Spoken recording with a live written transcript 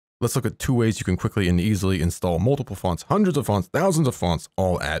let's look at 2 ways you can quickly and easily install multiple fonts, hundreds of fonts, thousands of fonts,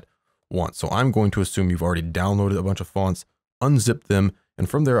 all at once. So I'm going to assume you've already downloaded a bunch of fonts, unzip them, and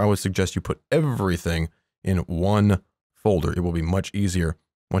from there I would suggest you put everything in one folder. It will be much easier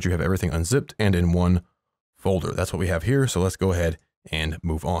once you have everything unzipped and in one folder. That's what we have here. So let's go ahead and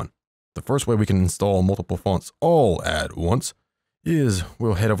move on. The first way we can install multiple fonts all at once is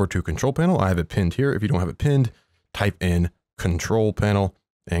we'll head over to Control Panel. I have it pinned here. If you don't have it pinned, type in Control Panel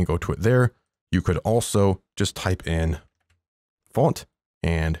and go to it there. You could also just type in font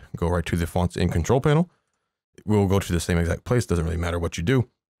and go right to the fonts in Control Panel. We'll go to the same exact place. Doesn't really matter what you do.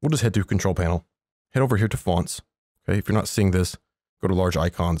 We'll just head to Control Panel, head over here to fonts. Okay, if you're not seeing this, go to large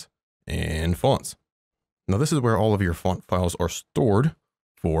icons and fonts. Now this is where all of your font files are stored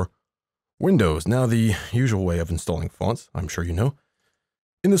for Windows. Now the usual way of installing fonts, I'm sure you know.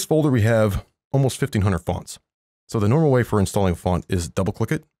 In this folder we have almost 1,500 fonts. So the normal way for installing a font is double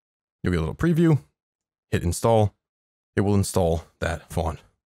click it. You'll get a little preview, hit install. It will install that font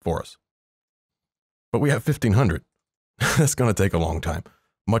for us. But we have 1,500. That's going to take a long time.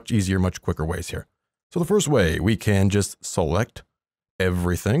 Much easier, much quicker ways here. So the first way, we can just select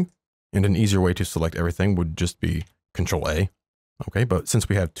everything. And an easier way to select everything would just be Control A. Okay, but since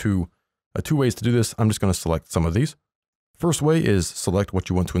we have two ways to do this, I'm just going to select some of these. First way is select what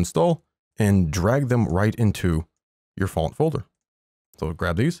you want to install and drag them right into your font folder. So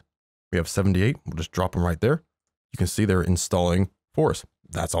grab these. We have 78. We'll just drop them right there. You can see they're installing for us.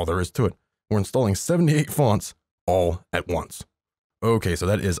 That's all there is to it. We're installing 78 fonts all at once. Okay, so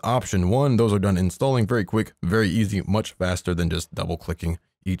that is option 1. Those are done installing very quick, very easy, much faster than just double clicking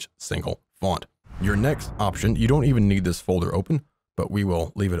each single font. Your next option, you don't even need this folder open, but we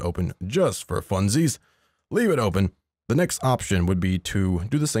will leave it open just for funsies. Leave it open. The next option would be to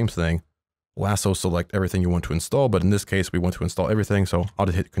do the same thing. Lasso select everything you want to install, but in this case, we want to install everything. So I'll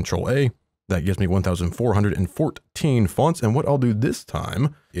just hit Control A. That gives me 1,414 fonts. And what I'll do this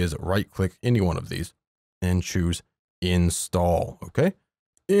time is right click any one of these and choose install. Okay.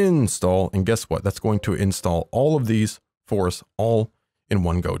 Install. And guess what? That's going to install all of these for us all in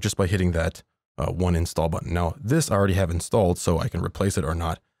one go, just by hitting that one install button. Now this I already have installed, so I can replace it or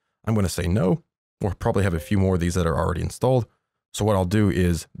not. I'm going to say no. We'll probably have a few more of these that are already installed. So what I'll do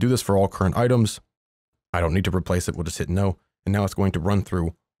is do this for all current items. I don't need to replace it. We'll just hit no. And now it's going to run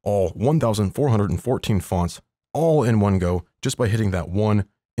through all 1,414 fonts all in one go, just by hitting that one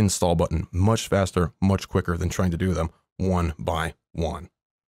install button. Much faster, much quicker than trying to do them one by one.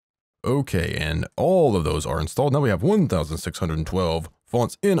 Okay, and all of those are installed. Now we have 1,612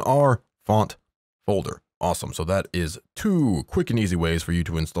 fonts in our font folder. Awesome. So that is 2 quick and easy ways for you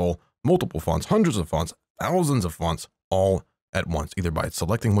to install multiple fonts, hundreds of fonts, thousands of fonts, all at once, either by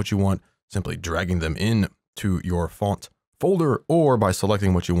selecting what you want, simply dragging them in to your font folder, or by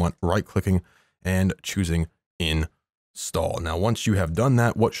selecting what you want, right-clicking and choosing install. Now, once you have done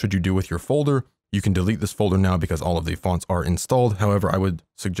that, what should you do with your folder? You can delete this folder now because all of the fonts are installed. However, I would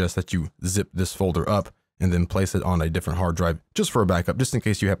suggest that you zip this folder up and then place it on a different hard drive just for a backup, just in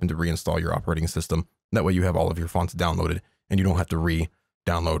case you happen to reinstall your operating system. That way you have all of your fonts downloaded and you don't have to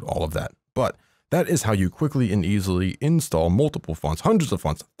re-download all of that. But that is how you quickly and easily install multiple fonts, hundreds of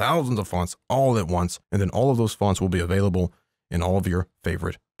fonts, thousands of fonts all at once. And then all of those fonts will be available in all of your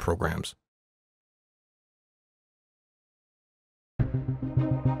favorite programs.